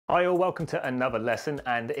Hi all, welcome to another lesson,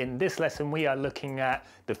 and in this lesson we are looking at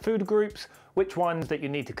the food groups, which ones that you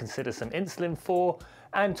need to consider some insulin for,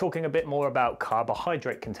 and talking a bit more about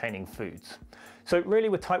carbohydrate containing foods. So really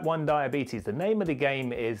with type 1 diabetes, the name of the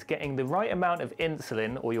game is getting the right amount of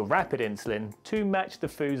insulin or your rapid insulin to match the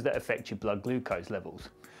foods that affect your blood glucose levels.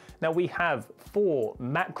 Now we have 4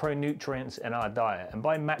 macronutrients in our diet, and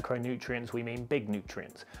by macronutrients we mean big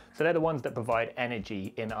nutrients. So they're the ones that provide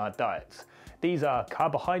energy in our diets. These are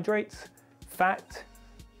carbohydrates, fat,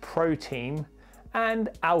 protein, and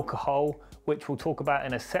alcohol, which we'll talk about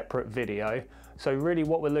in a separate video. So really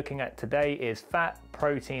what we're looking at today is fat,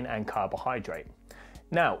 protein, and carbohydrate.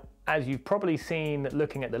 Now, as you've probably seen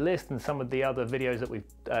looking at the list and some of the other videos that we've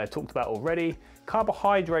talked about already,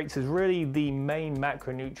 carbohydrates is really the main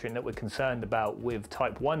macronutrient that we're concerned about with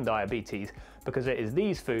type 1 diabetes, because it is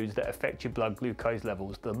these foods that affect your blood glucose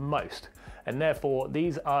levels the most. And therefore,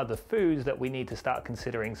 these are the foods that we need to start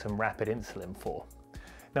considering some rapid insulin for.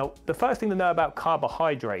 Now, the first thing to know about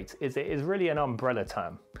carbohydrates is it is really an umbrella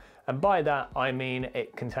term. And by that, I mean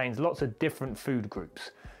it contains lots of different food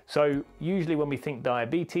groups. So usually when we think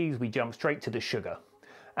diabetes, we jump straight to the sugar.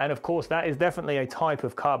 And of course, that is definitely a type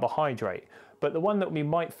of carbohydrate. But the one that we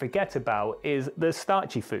might forget about is the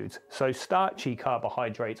starchy foods. So starchy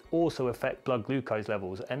carbohydrates also affect blood glucose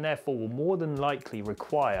levels and therefore will more than likely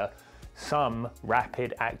require some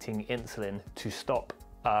rapid acting insulin to stop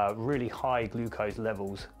really high glucose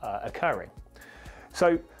levels occurring.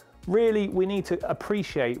 So really we need to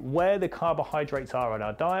appreciate where the carbohydrates are in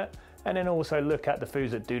our diet, and then also look at the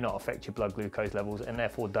foods that do not affect your blood glucose levels and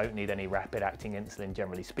therefore don't need any rapid acting insulin,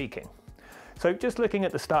 generally speaking. So just looking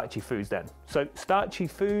at the starchy foods then. So starchy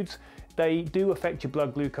foods, they do affect your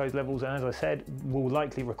blood glucose levels, and as I said, will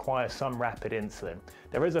likely require some rapid insulin.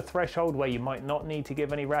 There is a threshold where you might not need to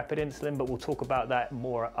give any rapid insulin, but we'll talk about that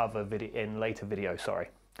more in later videos, sorry.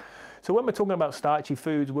 So when we're talking about starchy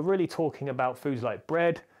foods, we're really talking about foods like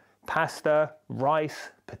bread, pasta, rice,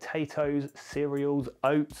 potatoes, cereals,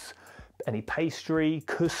 oats, any pastry,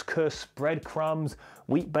 couscous, breadcrumbs,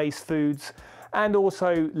 wheat-based foods, and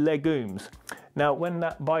also legumes. Now,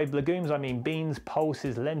 by legumes, I mean beans,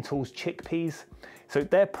 pulses, lentils, chickpeas. So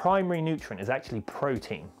their primary nutrient is actually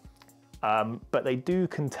protein, but they do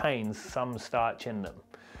contain some starch in them.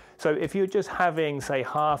 So if you're just having, say,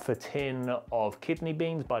 half a tin of kidney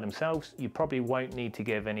beans by themselves, you probably won't need to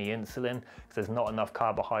give any insulin because there's not enough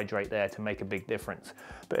carbohydrate there to make a big difference.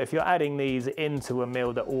 But if you're adding these into a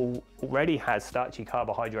meal that already has starchy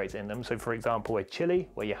carbohydrates in them, so for example, a chili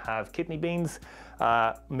where you have kidney beans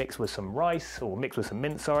mixed with some rice, or mixed with some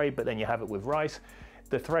mint, sorry, but then you have it with rice,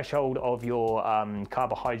 the threshold of your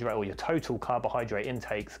carbohydrate or your total carbohydrate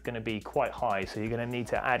intake is going to be quite high, so you're going to need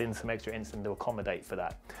to add in some extra insulin to accommodate for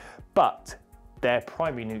that. But their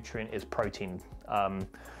primary nutrient is protein,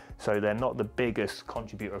 so they're not the biggest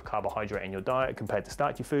contributor of carbohydrate in your diet compared to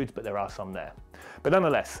starchy foods, but there are some there. But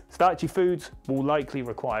nonetheless, starchy foods will likely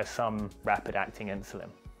require some rapid acting insulin.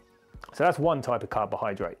 So that's one type of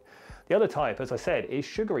carbohydrate. The other type, as I said, is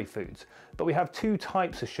sugary foods, but we have 2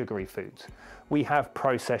 types of sugary foods. We have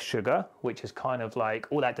processed sugar, which is kind of like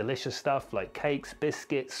all that delicious stuff like cakes,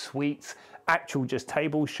 biscuits, sweets, actual just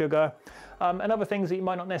table sugar, and other things that you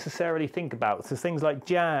might not necessarily think about. So things like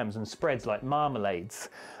jams and spreads like marmalades,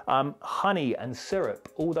 honey and syrup.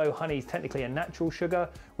 Although honey is technically a natural sugar,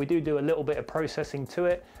 we do a little bit of processing to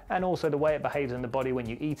it, and also the way it behaves in the body when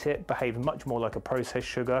you eat it behaves much more like a processed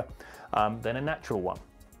sugar than a natural one.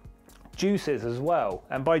 Juices as well,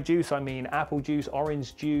 and by juice I mean apple juice,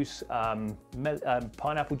 orange juice,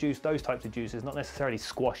 pineapple juice, those types of juices, not necessarily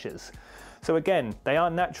squashes. So again, they are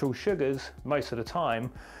natural sugars most of the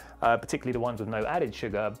time, particularly the ones with no added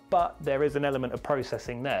sugar, but there is an element of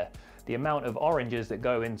processing there. The amount of oranges that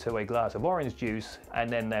go into a glass of orange juice and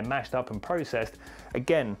then they're mashed up and processed,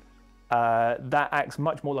 again, that acts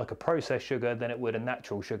much more like a processed sugar than it would a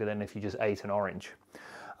natural sugar than if you just ate an orange.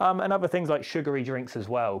 And other things like sugary drinks as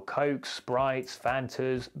well, Cokes, Sprites,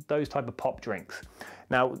 Fantas, those type of pop drinks.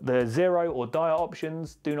 Now, the zero or diet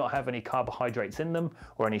options do not have any carbohydrates in them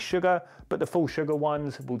or any sugar, but the full sugar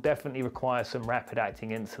ones will definitely require some rapid acting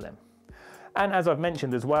insulin. And as I've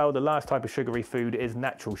mentioned as well, the last type of sugary food is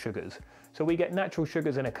natural sugars. So we get natural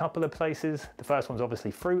sugars in a couple of places. The first one's obviously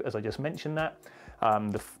fruit, as I just mentioned that.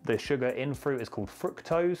 The sugar in fruit is called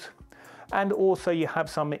fructose. And also you have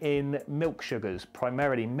some in milk sugars,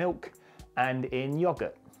 primarily milk, and in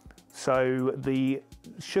yogurt. So the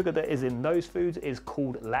sugar that is in those foods is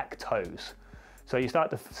called lactose. So you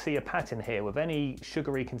start to see a pattern here with any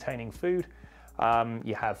sugary containing food.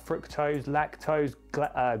 You have fructose, lactose,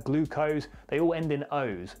 glucose. They all end in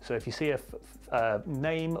O's. So if you see a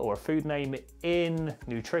name or a food name in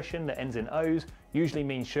nutrition that ends in O's, usually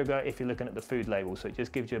means sugar if you're looking at the food label. So it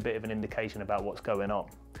just gives you a bit of an indication about what's going on.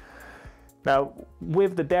 Now,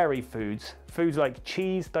 with the dairy foods like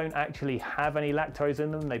cheese don't actually have any lactose in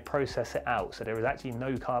them. They process it out. So there is actually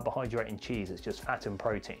no carbohydrate in cheese. It's just fat and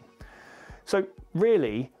protein. So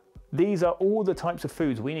really, these are all the types of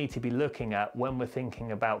foods we need to be looking at when we're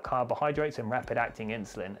thinking about carbohydrates and rapid-acting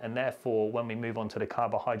insulin. And therefore, when we move on to the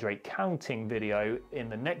carbohydrate counting video in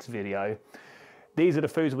the next video, these are the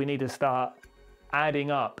foods we need to start adding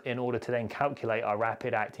up in order to then calculate our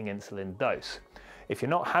rapid-acting insulin dose. If you're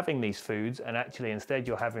not having these foods and actually instead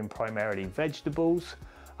you're having primarily vegetables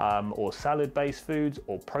or salad-based foods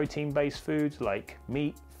or protein-based foods like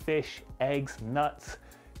meat, fish, eggs, nuts,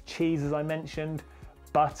 cheese as I mentioned,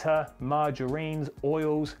 butter, margarines,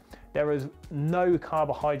 oils, there is no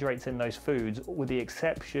carbohydrates in those foods with the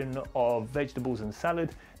exception of vegetables and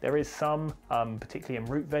salad. There is some, particularly in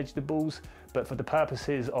root vegetables, but for the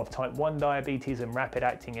purposes of type 1 diabetes and rapid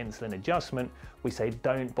acting insulin adjustment, we say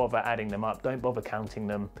don't bother adding them up, don't bother counting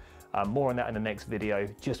them. More on that in the next video,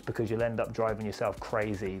 just because you'll end up driving yourself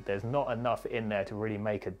crazy. There's not enough in there to really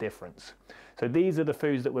make a difference. So these are the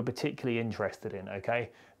foods that we're particularly interested in,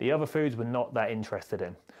 okay? The other foods we're not that interested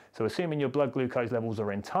in. So assuming your blood glucose levels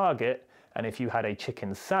are in target, and if you had a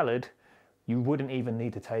chicken salad, you wouldn't even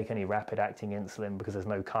need to take any rapid acting insulin because there's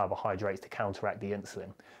no carbohydrates to counteract the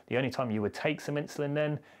insulin. The only time you would take some insulin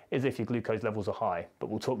then is if your glucose levels are high, but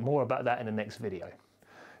we'll talk more about that in the next video.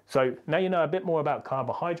 So now you know a bit more about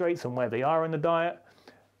carbohydrates and where they are in the diet.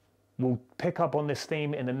 We'll pick up on this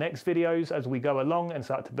theme in the next videos as we go along and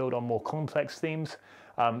start to build on more complex themes.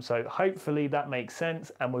 So hopefully that makes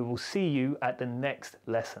sense, and we will see you at the next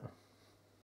lesson.